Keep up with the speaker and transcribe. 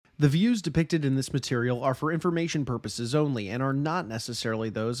The views depicted in this material are for information purposes only and are not necessarily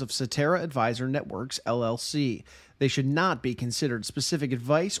those of Cetera Advisor Networks, LLC. They should not be considered specific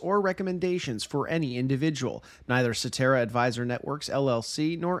advice or recommendations for any individual. Neither Cetera Advisor Networks,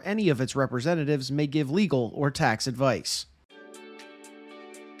 LLC, nor any of its representatives may give legal or tax advice.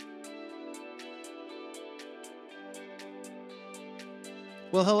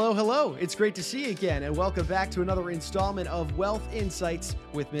 Well, hello. It's great to see you again, and welcome back to another installment of Wealth Insights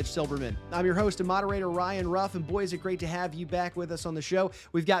with Mitch Silberman. I'm your host and moderator, Ryan Ruff, and boy, is it great to have you back with us on the show.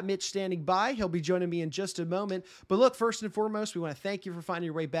 We've got Mitch standing by. He'll be joining me in just a moment. But look, first and foremost, we want to thank you for finding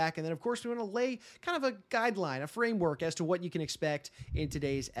your way back, and then, of course, we want to lay kind of a guideline, a framework as to what you can expect in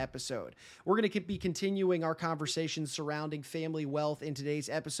today's episode. We're going to be continuing our conversations surrounding family wealth in today's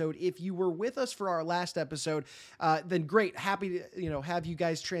episode. If you were with us for our last episode, then great. Happy to have you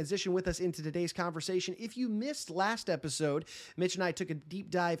guys transition with us into today's conversation. If you missed last episode, Mitch and I took a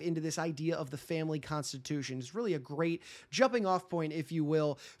deep dive into this idea of the family constitution. It's really a great jumping off point, if you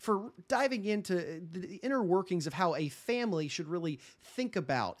will, for diving into the inner workings of how a family should really think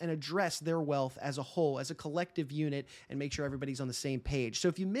about and address their wealth as a whole, as a collective unit, and make sure everybody's on the same page. So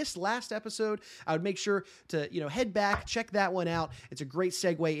if you missed last episode, I would make sure to head back, check that one out. It's a great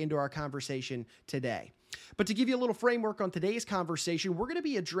segue into our conversation today. But to give you a little framework on today's conversation, we're going to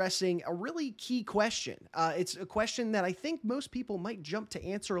be addressing a really key question. It's a question that I think most people might jump to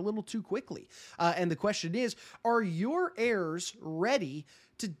answer a little too quickly. And the question is, are your heirs ready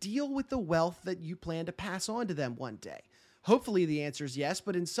to deal with the wealth that you plan to pass on to them one day? Hopefully the answer is yes,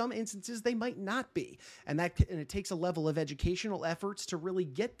 but in some instances they might not be. And it takes a level of educational efforts to really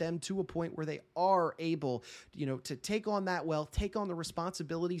get them to a point where they are able, to take on that wealth, take on the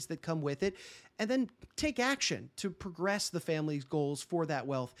responsibilities that come with it, and then take action to progress the family's goals for that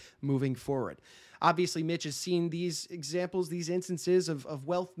wealth moving forward. Obviously, Mitch has seen these examples, these instances of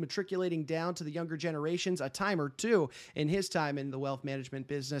wealth matriculating down to the younger generations a time or two in his time in the wealth management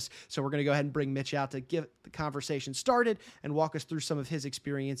business. So we're going to go ahead and bring Mitch out to get the conversation started and walk us through some of his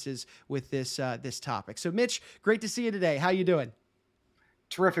experiences with this topic. So Mitch, great to see you today. How you doing?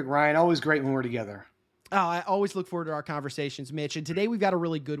 Terrific, Ryan. Always great when we're together. Oh, I always look forward to our conversations, Mitch. And today we've got a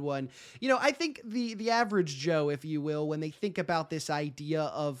really good one. I think the average Joe, if you will, when they think about this idea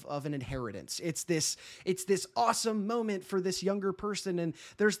of an inheritance, it's this awesome moment for this younger person. And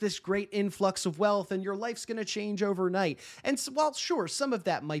there's this great influx of wealth and your life's going to change overnight. And so, while sure, some of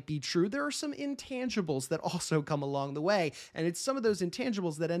that might be true, there are some intangibles that also come along the way. And it's some of those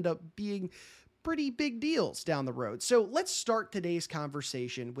intangibles that end up being pretty big deals down the road. So let's start today's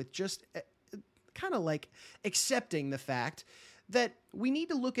conversation with just kind of like accepting the fact that we need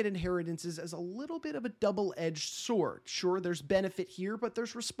to look at inheritances as a little bit of a double-edged sword. Sure, there's benefit here, but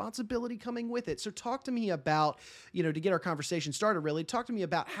there's responsibility coming with it. So talk to me about, to get our conversation started, really, talk to me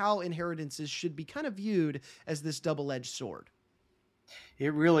about how inheritances should be kind of viewed as this double-edged sword.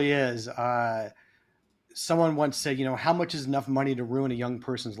 It really is. Someone once said, how much is enough money to ruin a young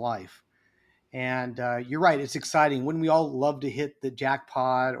person's life? And you're right. It's exciting. Wouldn't we all love to hit the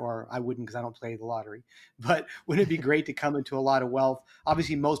jackpot? Or I wouldn't, because I don't play the lottery. But wouldn't it be great to come into a lot of wealth?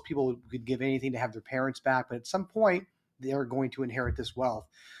 Obviously, most people could give anything to have their parents back. But at some point, they're going to inherit this wealth.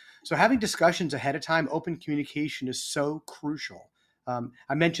 So having discussions ahead of time, open communication is so crucial.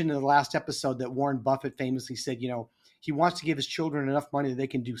 I mentioned in the last episode that Warren Buffett famously said, he wants to give his children enough money that they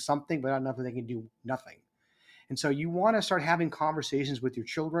can do something, but not enough that they can do nothing. And so you want to start having conversations with your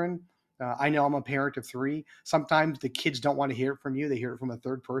children. I know I'm a parent of 3. Sometimes the kids don't want to hear it from you. They hear it from a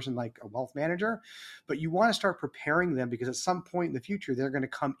third person like a wealth manager. But you want to start preparing them because at some point in the future, they're going to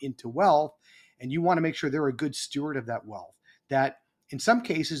come into wealth. And you want to make sure they're a good steward of that wealth. That in some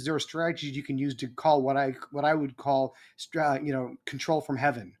cases, there are strategies you can use to call what I would call control from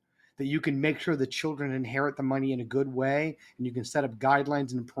heaven. That you can make sure the children inherit the money in a good way. And you can set up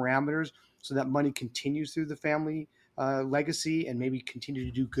guidelines and parameters so that money continues through the family legacy and maybe continue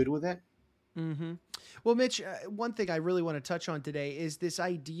to do good with it. Mm-hmm. Well, Mitch, one thing I really want to touch on today is this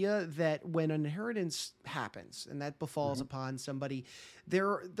idea that when an inheritance happens and that befalls upon somebody,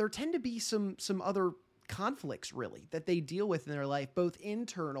 there tend to be some other conflicts really that they deal with in their life, both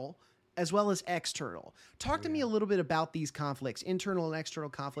internal as well as external. Talk to me a little bit about these conflicts, internal and external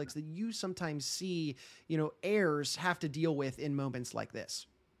conflicts that you sometimes see, heirs have to deal with in moments like this.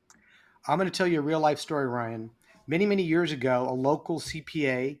 I'm going to tell you a real life story, Ryan. Many, many years ago, a local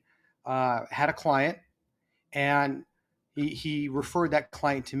CPA had a client, and he referred that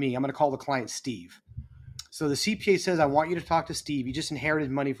client to me. I'm going to call the client Steve. So the CPA says, I want you to talk to Steve. He just inherited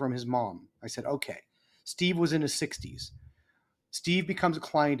money from his mom. I said, okay. Steve was in his 60s. Steve becomes a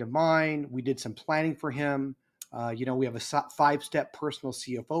client of mine. We did some planning for him. We have a 5-step personal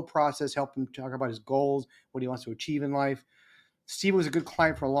CFO process, help him talk about his goals, what he wants to achieve in life. Steve was a good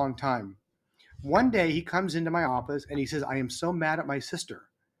client for a long time. One day he comes into my office and he says, I am so mad at my sister.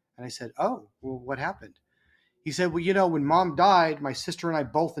 And I said, oh, well, what happened? He said, well, when mom died, my sister and I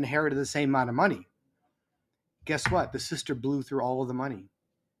both inherited the same amount of money. Guess what? The sister blew through all of the money.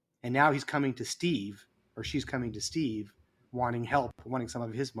 And now he's coming to Steve, or she's coming to Steve, wanting help, wanting some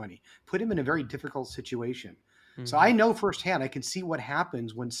of his money. Put him in a very difficult situation. Mm-hmm. So I know firsthand, I can see what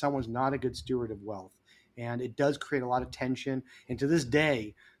happens when someone's not a good steward of wealth. And it does create a lot of tension. And to this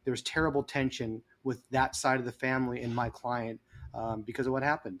day, there's terrible tension with that side of the family and my client because of what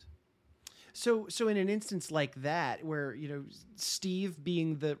happened. So in an instance like that, where, Steve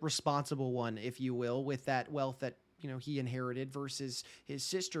being the responsible one, if you will, with that wealth that, he inherited versus his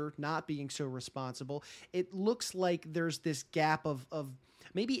sister not being so responsible, it looks like there's this gap of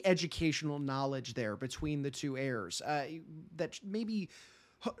maybe educational knowledge there between the two heirs that maybe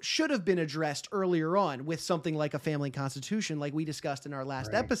should have been addressed earlier on with something like a family constitution, like we discussed in our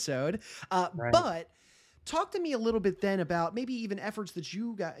last episode. But talk to me a little bit then about maybe even efforts that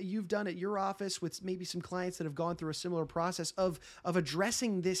you've done at your office with maybe some clients that have gone through a similar process of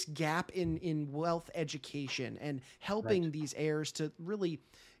addressing this gap in wealth education and helping these heirs to really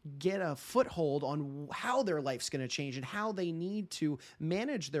get a foothold on how their life's going to change and how they need to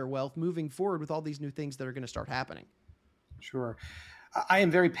manage their wealth moving forward with all these new things that are going to start happening. Sure. I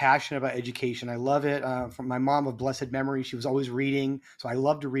am very passionate about education. I love it. From my mom of blessed memory, she was always reading. So I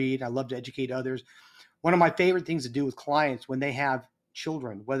love to read. I love to educate others. One of my favorite things to do with clients when they have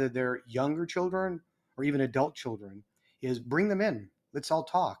children, whether they're younger children or even adult children, is bring them in. Let's all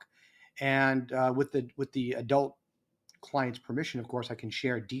talk. And with the adult client's permission, of course, I can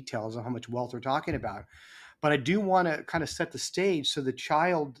share details on how much wealth we're talking about. But I do want to kind of set the stage so the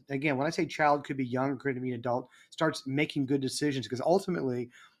child, again, when I say child, could be young, could be an adult, starts making good decisions, because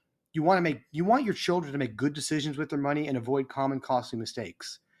ultimately you want your children to make good decisions with their money and avoid common costly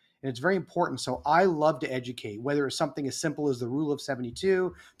mistakes. And it's very important. So I love to educate, whether it's something as simple as the rule of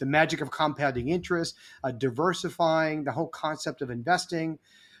 72, the magic of compounding interest, diversifying, the whole concept of investing.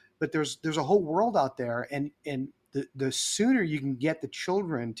 But there's a whole world out there. And the sooner you can get the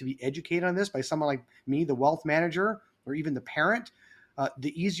children to be educated on this by someone like me, the wealth manager, or even the parent,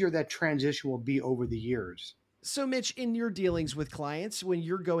 the easier that transition will be over the years. So Mitch, in your dealings with clients, when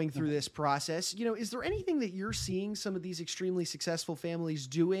you're going through this process, is there anything that you're seeing some of these extremely successful families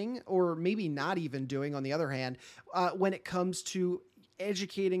doing, or maybe not even doing, on the other hand, when it comes to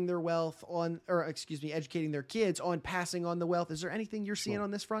educating their educating their kids on passing on the wealth? Is there anything you're seeing on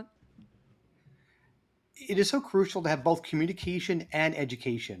this front? It is so crucial to have both communication and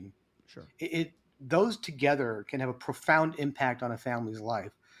education. Sure. Those together can have a profound impact on a family's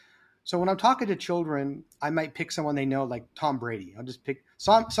life. So when I'm talking to children, I might pick someone they know, like Tom Brady. I'll just pick.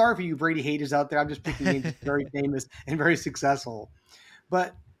 So I'm sorry for you Brady haters out there. I'm just picking names very famous and very successful.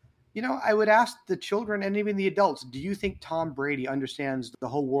 But, I would ask the children and even the adults, do you think Tom Brady understands the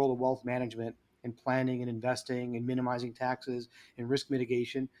whole world of wealth management and planning and investing and minimizing taxes and risk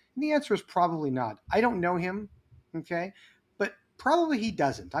mitigation? And the answer is probably not. I don't know him, okay? But probably he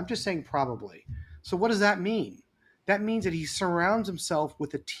doesn't. I'm just saying probably. So what does that mean? That means that he surrounds himself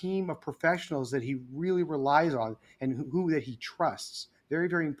with a team of professionals that he really relies on and who that he trusts. Very,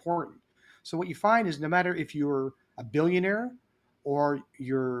 very important. So what you find is no matter if you're a billionaire or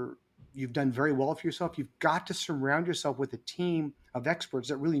you've done very well for yourself, you've got to surround yourself with a team of experts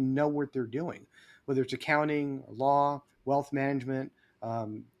that really know what they're doing, whether it's accounting, law, wealth management,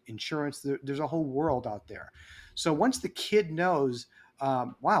 insurance. There's a whole world out there. So once the kid knows,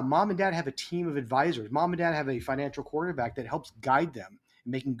 wow, mom and dad have a team of advisors. Mom and dad have a financial quarterback that helps guide them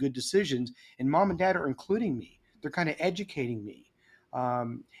in making good decisions. And mom and dad are including me. They're kind of educating me.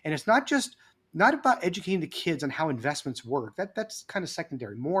 And it's not about educating the kids on how investments work. That's kind of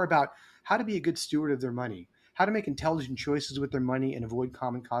secondary. More about how to be a good steward of their money, how to make intelligent choices with their money and avoid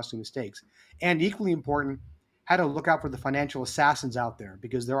common costly mistakes. And equally important, how to look out for the financial assassins out there,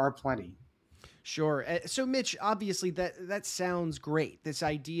 because there are plenty. Sure. So Mitch, obviously that sounds great. This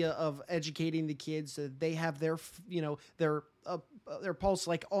idea of educating the kids so that they have their pulse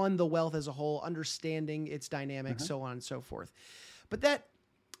like on the wealth as a whole, understanding its dynamics, so on and so forth. But that,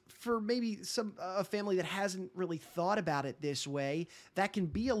 for maybe a family that hasn't really thought about it this way, that can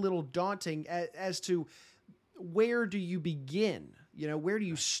be a little daunting as to where do you begin? Where do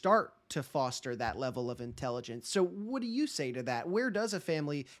you start to foster that level of intelligence? So what do you say to that? Where does a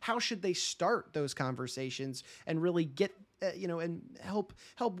family, how should they start those conversations and really get, and help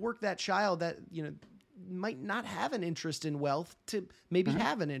work that child that, might not have an interest in wealth to maybe Mhm.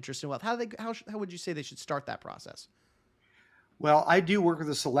 have an interest in wealth? How would you say they should start that process? Well, I do work with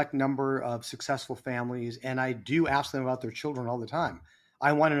a select number of successful families, and I do ask them about their children all the time.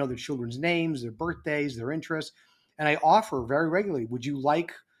 I want to know their children's names, their birthdays, their interests, and I offer very regularly, would you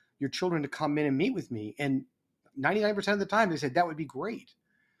like your children to come in and meet with me? And 99% of the time, they said that would be great.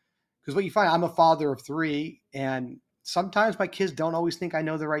 Because what you find, I'm a father of three, and sometimes my kids don't always think I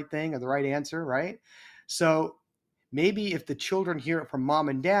know the right thing or the right answer, right? So maybe if the children hear it from mom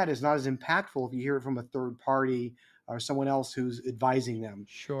and dad, it's not as impactful if you hear it from a third party or someone else who's advising them.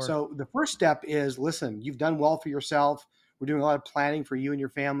 Sure. So the first step is listen, you've done well for yourself. We're doing a lot of planning for you and your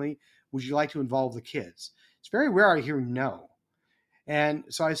family. Would you like to involve the kids? It's very rare I hear no. And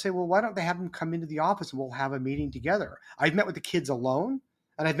so I say, well, why don't they have them come into the office and we'll have a meeting together? I've met with the kids alone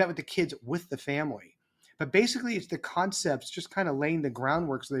and I've met with the kids with the family. But basically, it's the concepts just kind of laying the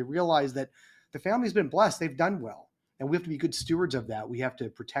groundwork so they realize that the family's been blessed. They've done well. And we have to be good stewards of that. We have to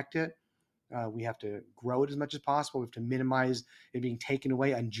protect it. We have to grow it as much as possible. We have to minimize it being taken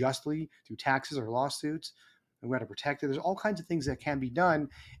away unjustly through taxes or lawsuits. And we have to protect it. There's all kinds of things that can be done.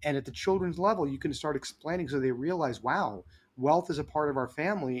 And at the children's level, you can start explaining so they realize, wow, wealth is a part of our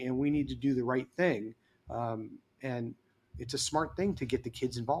family and we need to do the right thing. And it's a smart thing to get the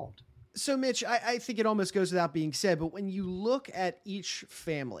kids involved. So, Mitch, I think it almost goes without being said, but when you look at each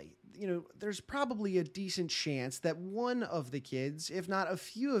family, there's probably a decent chance that one of the kids, if not a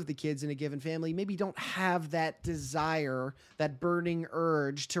few of the kids in a given family, maybe don't have that desire, that burning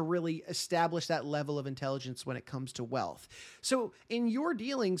urge to really establish that level of intelligence when it comes to wealth. So in your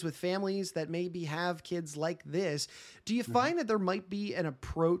dealings with families that maybe have kids like this, do you find that there might be an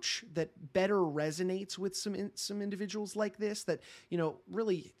approach that better resonates with some individuals like this, that,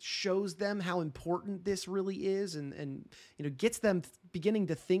 really shows them how important this really is and gets them beginning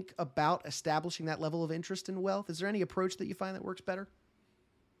to think about establishing that level of interest in wealth? Is there any approach that you find that works better?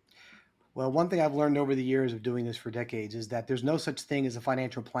 Well, one thing I've learned over the years of doing this for decades is that there's no such thing as a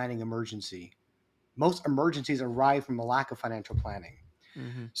financial planning emergency. Most emergencies arise from a lack of financial planning.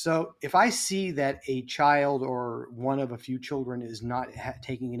 Mm-hmm. So if I see that a child or one of a few children is not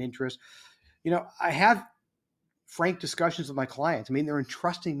taking an interest, I have frank discussions with my clients. I mean, they're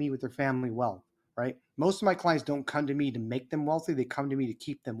entrusting me with their family wealth. Right? Most of my clients don't come to me to make them wealthy. They come to me to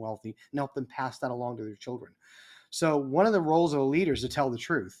keep them wealthy and help them pass that along to their children. So one of the roles of a leader is to tell the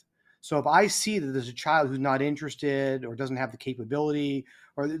truth. So if I see that there's a child who's not interested or doesn't have the capability,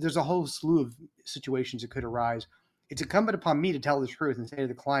 or there's a whole slew of situations that could arise, it's incumbent upon me to tell the truth and say to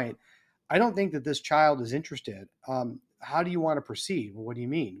the client, I don't think that this child is interested. How do you want to proceed? Well, what do you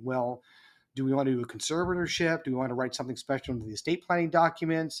mean? Well, do we want to do a conservatorship? Do we want to write something special into the estate planning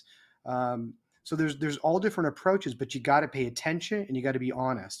documents? So there's all different approaches, but you got to pay attention and you got to be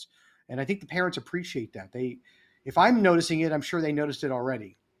honest. And I think the parents appreciate that. If I'm noticing it, I'm sure they noticed it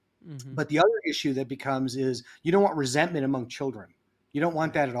already. Mm-hmm. But the other issue that becomes is you don't want resentment among children. You don't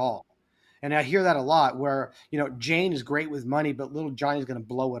want that at all. And I hear that a lot where, Jane is great with money, but little Johnny's going to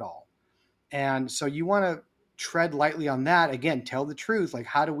blow it all. And so you want to tread lightly on that. Again, tell the truth. Like,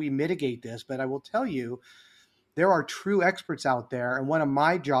 how do we mitigate this? But I will tell you, there are true experts out there. And one of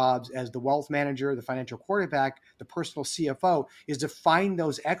my jobs as the wealth manager, the financial quarterback, the personal CFO is to find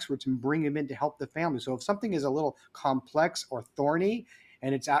those experts and bring them in to help the family. So if something is a little complex or thorny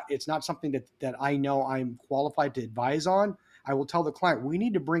and it's not something that I know I'm qualified to advise on, I will tell the client, we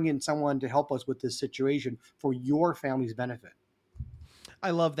need to bring in someone to help us with this situation for your family's benefit. I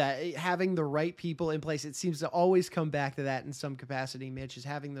love that. Having the right people in place. It seems to always come back to that in some capacity, Mitch, is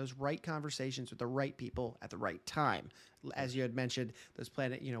having those right conversations with the right people at the right time. As you had mentioned, those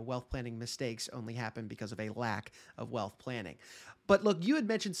wealth planning mistakes only happen because of a lack of wealth planning. But look, you had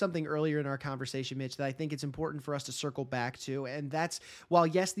mentioned something earlier in our conversation, Mitch, that I think it's important for us to circle back to. And that's, while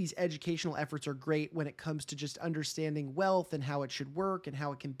yes, these educational efforts are great when it comes to just understanding wealth and how it should work and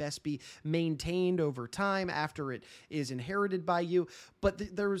how it can best be maintained over time after it is inherited by you.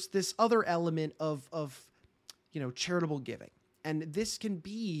 But there's this other element of charitable giving. And this can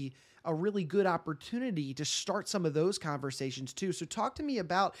be a really good opportunity to start some of those conversations too. So talk to me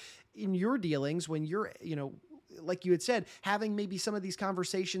about, in your dealings, when you're, like you had said, having maybe some of these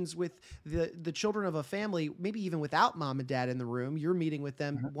conversations with the children of a family, maybe even without mom and dad in the room, you're meeting with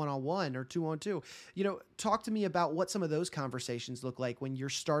them one-on-one or two-on-two. Talk to me about what some of those conversations look like when you're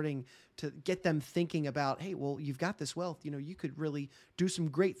starting to get them thinking about, hey, well, you've got this wealth, you could really do some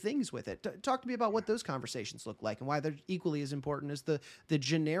great things with it. Talk to me about what those conversations look like and why they're equally as important as the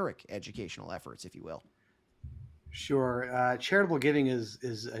generic educational efforts, if you will. Sure. Charitable giving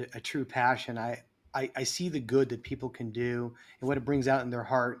is a true passion. I see the good that people can do and what it brings out in their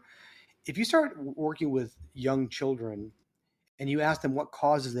heart. if you start working with young children and you ask them what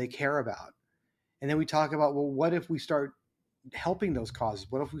causes they care about, and then we talk about, well, what if we start helping those causes?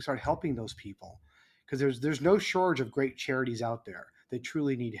 What if we start helping those people? Because there's no shortage of great charities out there that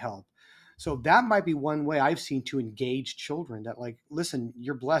truly need help. So that might be one way I've seen to engage children, that like, listen,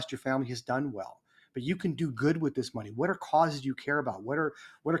 you're blessed, your family has done well, but you can do good with this money. What are causes you care about? What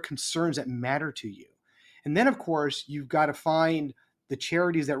are concerns that matter to you? And then of course you've got to find the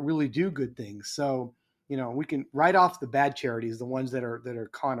charities that really do good things. So, we can write off the bad charities, the ones that are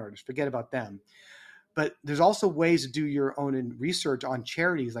con artists, forget about them. But there's also ways to do your own research on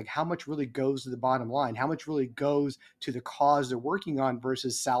charities, like how much really goes to the bottom line, how much really goes to the cause they're working on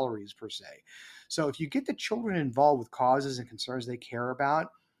versus salaries per se. So if you get the children involved with causes and concerns they care about,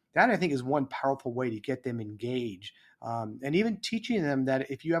 that I think is one powerful way to get them engaged. And even teaching them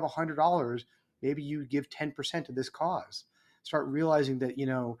that if you have $100, maybe you give 10% to this cause. Start realizing that,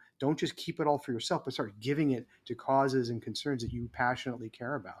 don't just keep it all for yourself, but start giving it to causes and concerns that you passionately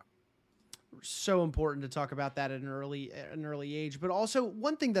care about. So important to talk about that at an early age. But also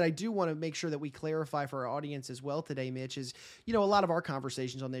one thing that I do want to make sure that we clarify for our audience as well today, Mitch, is, a lot of our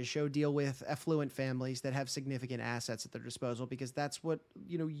conversations on this show deal with affluent families that have significant assets at their disposal, because that's what,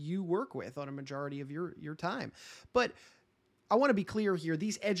 you work with on a majority of your time. But I want to be clear here.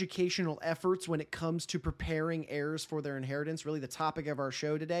 These educational efforts, when it comes to preparing heirs for their inheritance, really the topic of our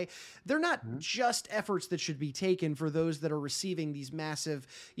show today, they're not just efforts that should be taken for those that are receiving these massive,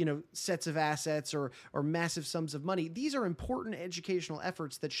 sets of assets or massive sums of money. These are important educational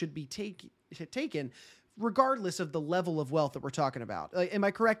efforts that should be taken regardless of the level of wealth that we're talking about. Am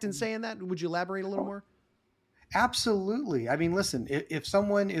I correct in saying that? Would you elaborate a little more? Absolutely. I mean, listen, if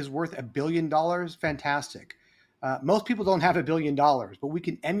someone is worth $1 billion, fantastic. Most people don't have $1 billion, but we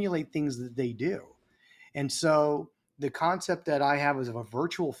can emulate things that they do. And so the concept that I have is of a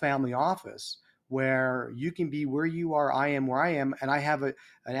virtual family office where you can be where you are, I am where I am, and I have an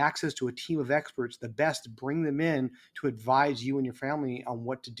access to a team of experts, the best, bring them in to advise you and your family on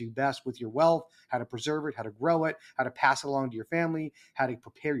what to do best with your wealth, how to preserve it, how to grow it, how to pass it along to your family, how to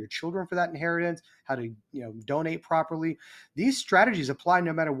prepare your children for that inheritance, how to donate properly. These strategies apply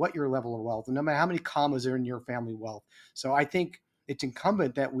no matter what your level of wealth and no matter how many commas are in your family wealth. So I think it's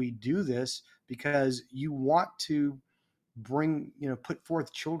incumbent that we do this because you want to put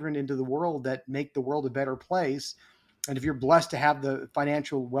forth children into the world that make the world a better place. And if you're blessed to have the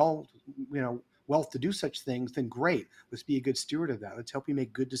financial wealth to do such things, then great. Let's be a good steward of that. Let's help you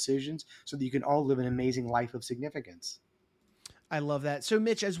make good decisions so that you can all live an amazing life of significance. I love that. So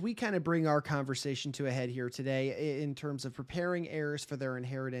Mitch, as we kind of bring our conversation to a head here today in terms of preparing heirs for their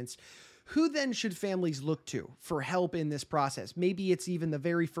inheritance, who then should families look to for help in this process? Maybe it's even the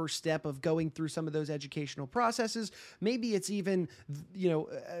very first step of going through some of those educational processes. Maybe it's even,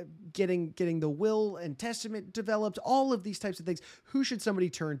 getting the will and testament developed, all of these types of things. Who should somebody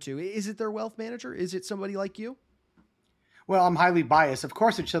turn to? Is it their wealth manager? Is it somebody like you? Well, I'm highly biased. Of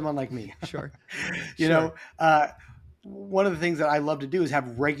course, it's someone like me. Sure. One of the things that I love to do is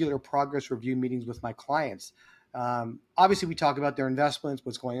have regular progress review meetings with my clients. Obviously, we talk about their investments,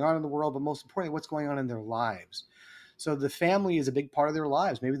 what's going on in the world, but most importantly, what's going on in their lives. So the family is a big part of their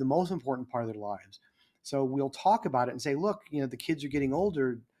lives, maybe the most important part of their lives. So we'll talk about it and say, look, the kids are getting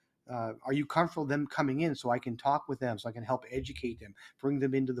older. Are you comfortable them coming in so I can talk with them, so I can help educate them, bring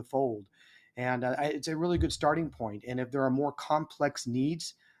them into the fold? And it's a really good starting point. And if there are more complex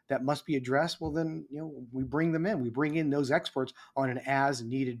needs that must be addressed, well, then, we bring them in. We bring in those experts on an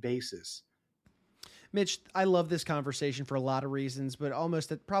as-needed basis. Mitch, I love this conversation for a lot of reasons, but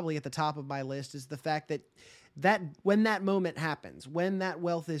probably at the top of my list is the fact that when that moment happens, when that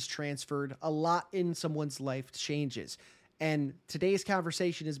wealth is transferred, a lot in someone's life changes. And today's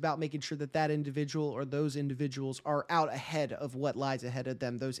conversation is about making sure that individual or those individuals are out ahead of what lies ahead of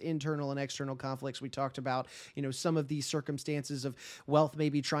them. Those internal and external conflicts we talked about, some of these circumstances of wealth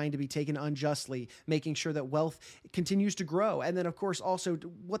maybe trying to be taken unjustly, making sure that wealth continues to grow. And then of course, also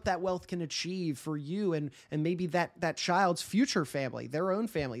what that wealth can achieve for you and maybe that child's future family, their own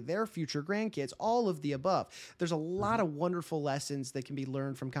family, their future grandkids, all of the above. There's a lot of wonderful lessons that can be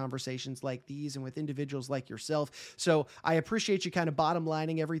learned from conversations like these and with individuals like yourself. So I appreciate you kind of bottom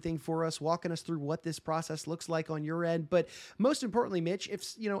lining everything for us, walking us through what this process looks like on your end. But most importantly, Mitch,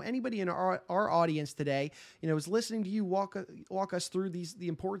 if anybody in our audience today, is listening to you walk us through the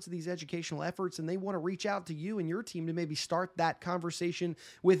importance of these educational efforts, and they want to reach out to you and your team to maybe start that conversation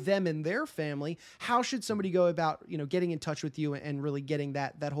with them and their family, how should somebody go about getting in touch with you and really getting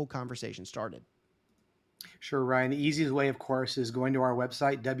that whole conversation started? Sure, Ryan. The easiest way, of course, is going to our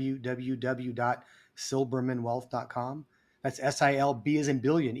website, www.silbermanwealth.com. That's SILB as in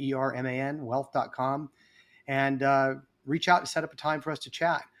billion, ERMAN, wealth.com. And reach out and set up a time for us to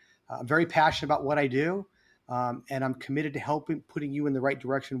chat. I'm very passionate about what I do, and I'm committed to putting you in the right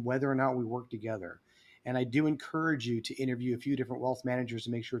direction, whether or not we work together. And I do encourage you to interview a few different wealth managers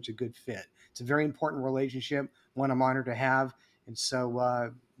to make sure it's a good fit. It's a very important relationship, one I'm honored to have. And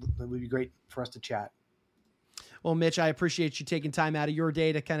so it would be great for us to chat. Well, Mitch, I appreciate you taking time out of your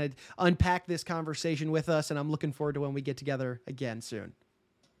day to kind of unpack this conversation with us, and I'm looking forward to when we get together again soon.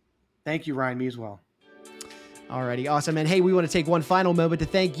 Thank you, Ryan. Me as well. Alrighty, awesome. And hey, we want to take one final moment to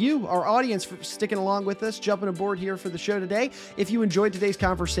thank you, our audience, for sticking along with us, jumping aboard here for the show today. If you enjoyed today's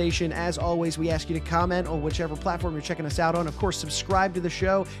conversation, as always, we ask you to comment on whichever platform you're checking us out on. Of course, subscribe to the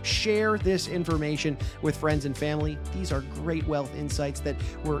show, share this information with friends and family. These are great wealth insights that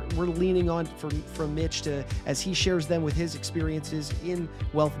we're leaning on from Mitch as he shares them with his experiences in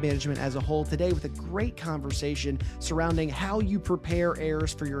wealth management as a whole today, with a great conversation surrounding how you prepare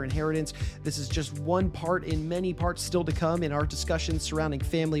heirs for your inheritance. This is just one part in many parts still to come in our discussions surrounding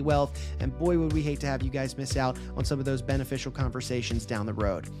family wealth, and boy, would we hate to have you guys miss out on some of those beneficial conversations down the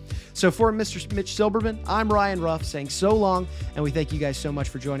road. So for Mr. Mitch Silberman, I'm Ryan Ruff saying so long, and we thank you guys so much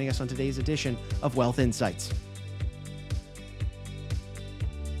for joining us on today's edition of Wealth Insights.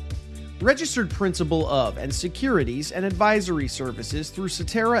 Registered Principal of and Securities and Advisory Services through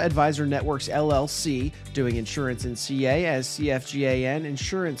Cetera Advisor Networks, LLC, doing insurance in CA as CFGAN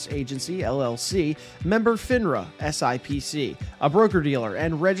Insurance Agency, LLC, member FINRA, SIPC, a broker-dealer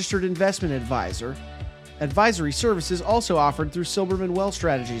and registered investment advisor. Advisory services also offered through Silberman Wealth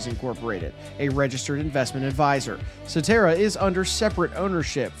Strategies Incorporated, a registered investment advisor. Cetera is under separate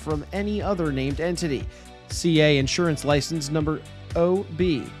ownership from any other named entity. CA Insurance License Number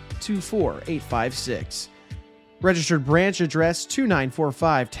OB 24856. Registered branch address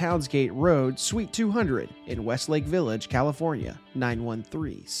 2945 Townsgate Road, Suite 200 in Westlake Village, California,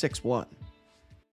 91361.